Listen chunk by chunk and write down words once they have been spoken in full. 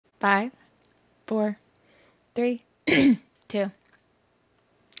5, 4, 3, 2,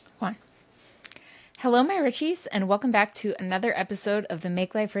 1. Hello, my Richies, and welcome back to another episode of the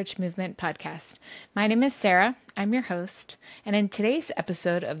Make Life Rich Movement podcast. My name is Sarah. I'm your host, and in today's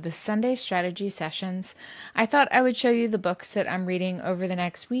episode of the Sunday Strategy Sessions, I thought I would show you the books that I'm reading over the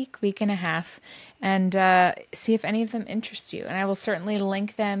next week and a half, and see if any of them interest you. And I will certainly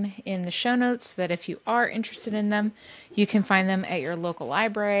link them in the show notes so that if you are interested in them, you can find them at your local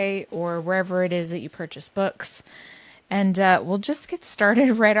library or wherever it is that you purchase books. And we'll just get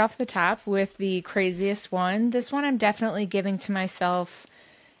started right off the top with the craziest one. This one I'm definitely giving to myself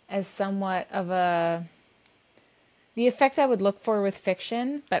as somewhat of the effect I would look for with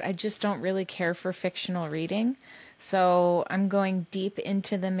fiction, but I just don't really care for fictional reading. So I'm going deep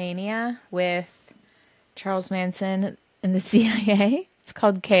into the mania with Charles Manson and the CIA. It's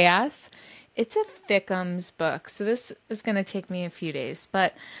called Chaos. It's a thickums book, so this is going to take me a few days,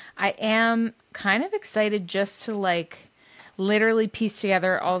 but I am kind of excited just to literally piece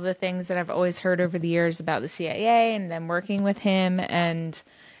together all the things that I've always heard over the years about the CIA and them working with him and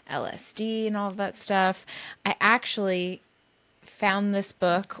LSD and all of that stuff. I actually found this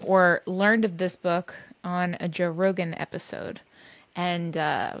book or learned of this book on a Joe Rogan episode. And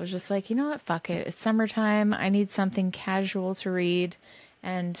I was just like, you know what, fuck it. It's summertime. I need something casual to read.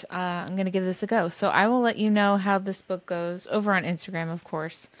 And I'm going to give this a go. So I will let you know how this book goes over on Instagram, of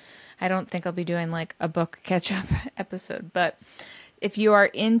course. I don't think I'll be doing a book catch-up episode. But if you are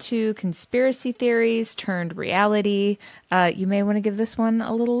into conspiracy theories turned reality, you may want to give this one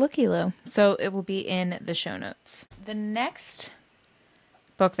a little looky-loo. So it will be in the show notes. The next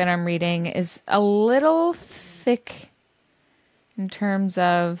book that I'm reading is a little thick in terms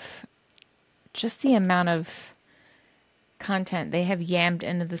of just the amount of content they have yammed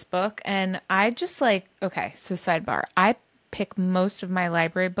into this book. And I just okay, so sidebar, I pick most of my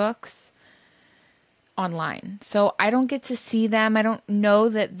library books online, so I don't get to see them. I don't know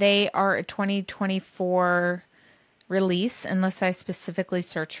that they are a 2024 release unless I specifically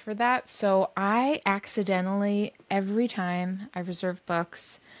search for that. So I accidentally, every time I reserve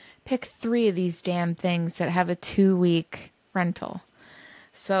books, pick 3 of these damn things that have a 2-week rental.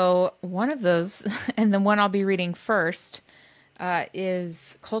 So one of those, and the one I'll be reading first,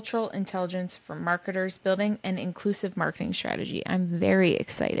 is Cultural Intelligence for Marketers, Building an Inclusive Marketing Strategy. I'm very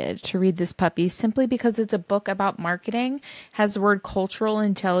excited to read this puppy simply because it's a book about marketing, has the word cultural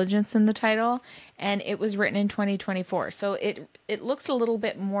intelligence in the title, and it was written in 2024. So it looks a little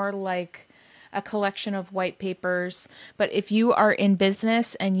bit more like a collection of white papers. But if you are in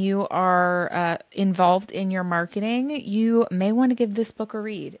business and you are involved in your marketing, you may want to give this book a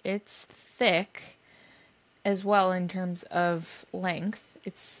read. It's thick as well in terms of length.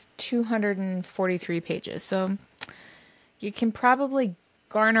 It's 243 pages. So you can probably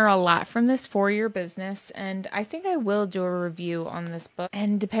garner a lot from this for your business. And I think I will do a review on this book.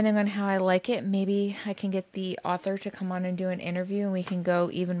 And depending on how I like it, maybe I can get the author to come on and do an interview and we can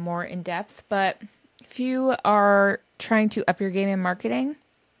go even more in depth. But if you are trying to up your game in marketing,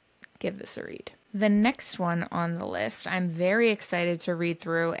 give this a read. The next one on the list, I'm very excited to read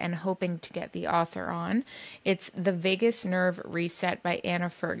through and hoping to get the author on. It's The Vagus Nerve Reset by Anna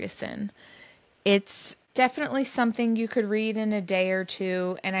Ferguson. It's definitely something you could read in a day or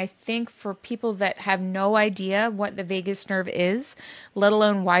two. And I think for people that have no idea what the vagus nerve is, let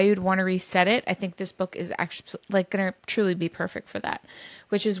alone why you'd want to reset it, I think this book is actually going to truly be perfect for that,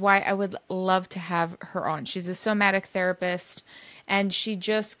 which is why I would love to have her on. She's a somatic therapist, and she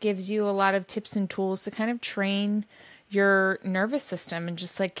just gives you a lot of tips and tools to kind of train your nervous system and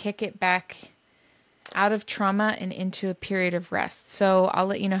just kick it back out of trauma and into a period of rest. So I'll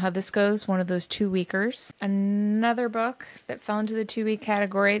let you know how this goes. One of those 2-weekers. Another book that fell into the 2-week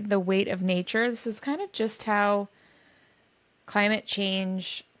category, The Weight of Nature. This is kind of just how climate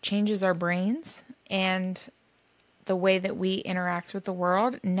change changes our brains and the way that we interact with the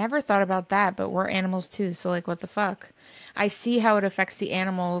world. Never thought about that, but we're animals too. So what the fuck? I see how it affects the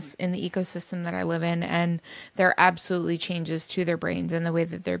animals in the ecosystem that I live in, and there are absolutely changes to their brains and the way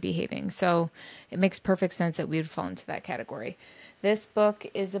that they're behaving. So it makes perfect sense that we would fall into that category. This book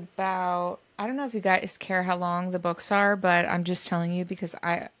is about, I don't know if you guys care how long the books are, but I'm just telling you because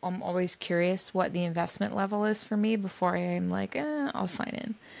I'm always curious what the investment level is for me before I'm I'll sign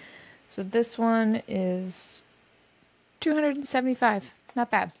in. So this one is $275.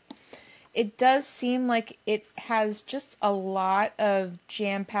 Not bad. It does seem like it has just a lot of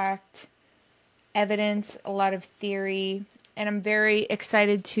jam-packed evidence, a lot of theory, and I'm very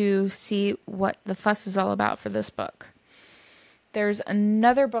excited to see what the fuss is all about for this book. There's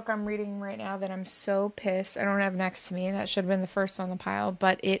another book I'm reading right now that I'm so pissed I don't have next to me. That should have been the first on the pile,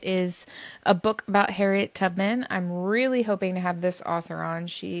 but it is a book about Harriet Tubman. I'm really hoping to have this author on.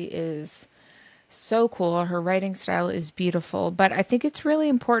 She is so cool. Her writing style is beautiful, but I think it's really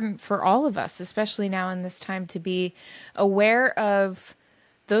important for all of us, especially now in this time, to be aware of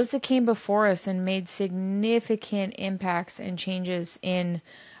those that came before us and made significant impacts and changes in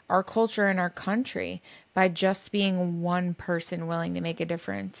our culture and our country by just being one person willing to make a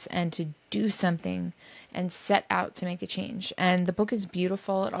difference and to do something and set out to make a change. And the book is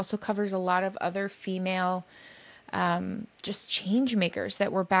beautiful. It also covers a lot of other female just change makers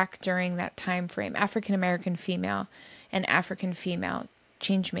that were back during that time frame, African American female and African female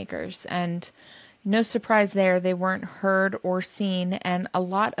change makers. And no surprise there, they weren't heard or seen, and a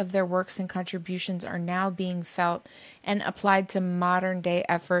lot of their works and contributions are now being felt and applied to modern day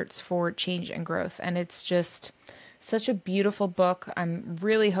efforts for change and growth. And it's just such a beautiful book. I'm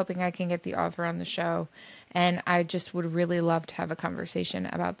really hoping I can get the author on the show, and I just would really love to have a conversation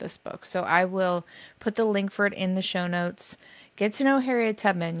about this book. So I will put the link for it in the show notes. Get to know Harriet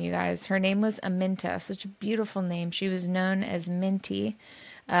Tubman, you guys. Her name was Aminta, such a beautiful name. She was known as Minty.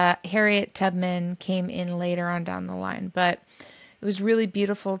 Harriet Tubman came in later on down the line, but it was really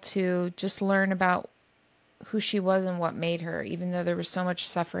beautiful to just learn about who she was and what made her, even though there was so much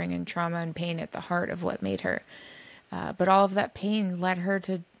suffering and trauma and pain at the heart of what made her. But all of that pain led her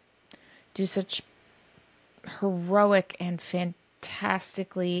to do such heroic and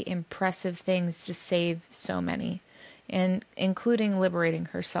fantastically impressive things to save so many, and including liberating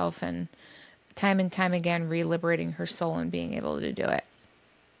herself and time again re-liberating her soul and being able to do it.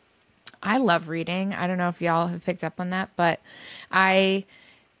 I love reading. I don't know if y'all have picked up on that, but I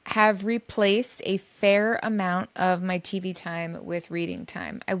have replaced a fair amount of my TV time with reading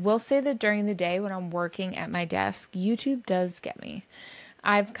time. I will say that during the day when I'm working at my desk, YouTube does get me.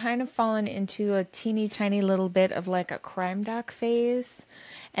 I've kind of fallen into a teeny tiny little bit of like a crime doc phase.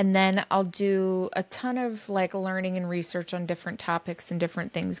 And then I'll do a ton of like learning and research on different topics and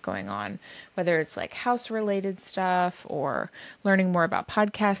different things going on, whether it's like house related stuff or learning more about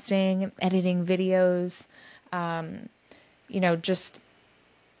podcasting, editing videos, just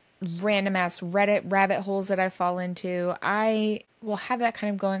random ass Reddit rabbit holes that I fall into. I will have that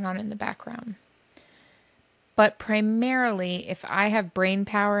kind of going on in the background. But primarily, if I have brain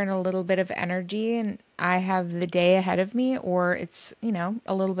power and a little bit of energy and I have the day ahead of me, or it's,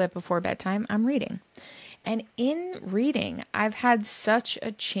 a little bit before bedtime, I'm reading. And in reading, I've had such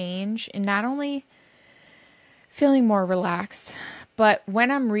a change in not only feeling more relaxed, but when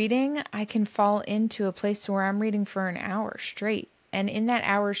I'm reading, I can fall into a place where I'm reading for an hour straight. And in that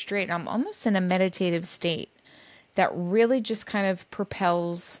hour straight, I'm almost in a meditative state that really just kind of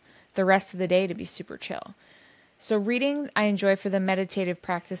propels the rest of the day to be super chill. So reading, I enjoy for the meditative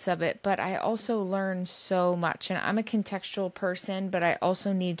practice of it, but I also learn so much. And I'm a contextual person, but I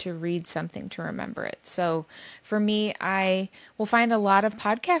also need to read something to remember it. So for me, I will find a lot of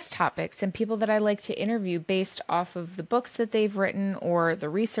podcast topics and people that I like to interview based off of the books that they've written or the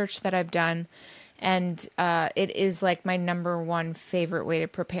research that I've done. And it is like my number one favorite way to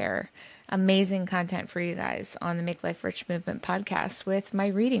prepare amazing content for you guys on the Make Life Rich Movement podcast with my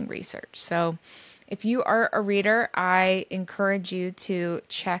reading research. So if you are a reader, I encourage you to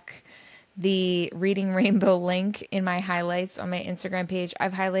check the Reading Rainbow link in my highlights on my Instagram page.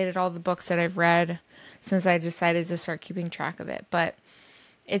 I've highlighted all the books that I've read since I decided to start keeping track of it. But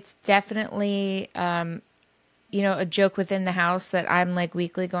it's definitely, a joke within the house that I'm like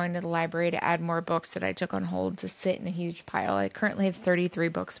weekly going to the library to add more books that I took on hold to sit in a huge pile. I currently have 33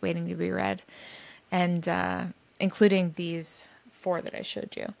 books waiting to be read, and including these 4 that I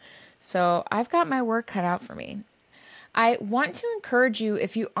showed you. So I've got my work cut out for me. I want to encourage you,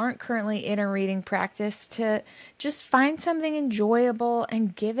 if you aren't currently in a reading practice, to just find something enjoyable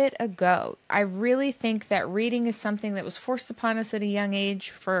and give it a go. I really think that reading is something that was forced upon us at a young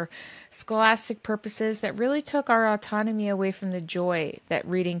age for scholastic purposes that really took our autonomy away from the joy that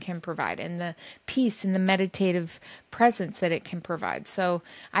reading can provide and the peace and the meditative presence that it can provide. So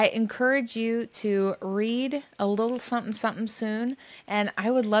I encourage you to read a little something, something soon. And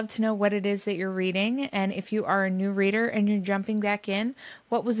I would love to know what it is that you're reading. And if you are a new reader and you're jumping back in,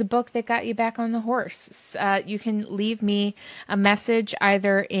 what was the book that got you back on the horse? You can leave me a message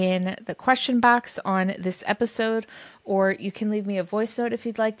either in the question box on this episode, or you can leave me a voice note if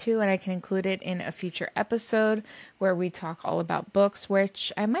you'd like to, and I can include it in a future episode where we talk all about books,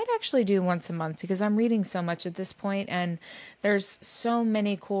 which I might actually do once a month because I'm reading so much at this point, and there's so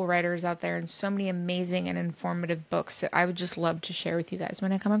many cool writers out there and so many amazing and informative books that I would just love to share with you guys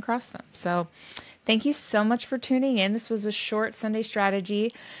when I come across them. So Thank you so much for tuning in. This was a short Sunday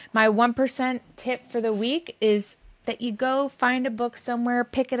strategy. My 1% tip for the week is that you go find a book somewhere,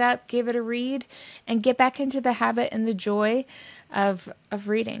 pick it up, give it a read, and get back into the habit and the joy of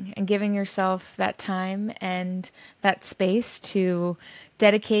reading and giving yourself that time and that space to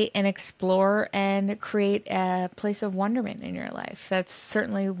dedicate and explore and create a place of wonderment in your life. That's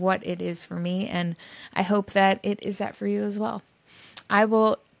certainly what it is for me, and I hope that it is that for you as well. I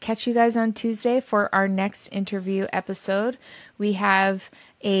will catch you guys on Tuesday for our next interview episode. We have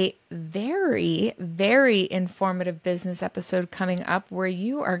a very, very informative business episode coming up where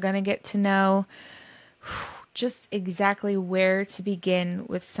you are going to get to know just exactly where to begin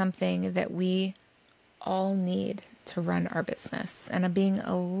with something that we all need to run our business. And I'm being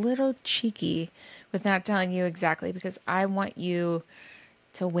a little cheeky with not telling you exactly because I want you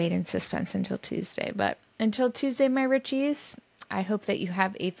to wait in suspense until Tuesday. But until Tuesday, my Richies, I hope that you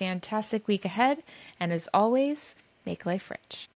have a fantastic week ahead. And as always, make life rich.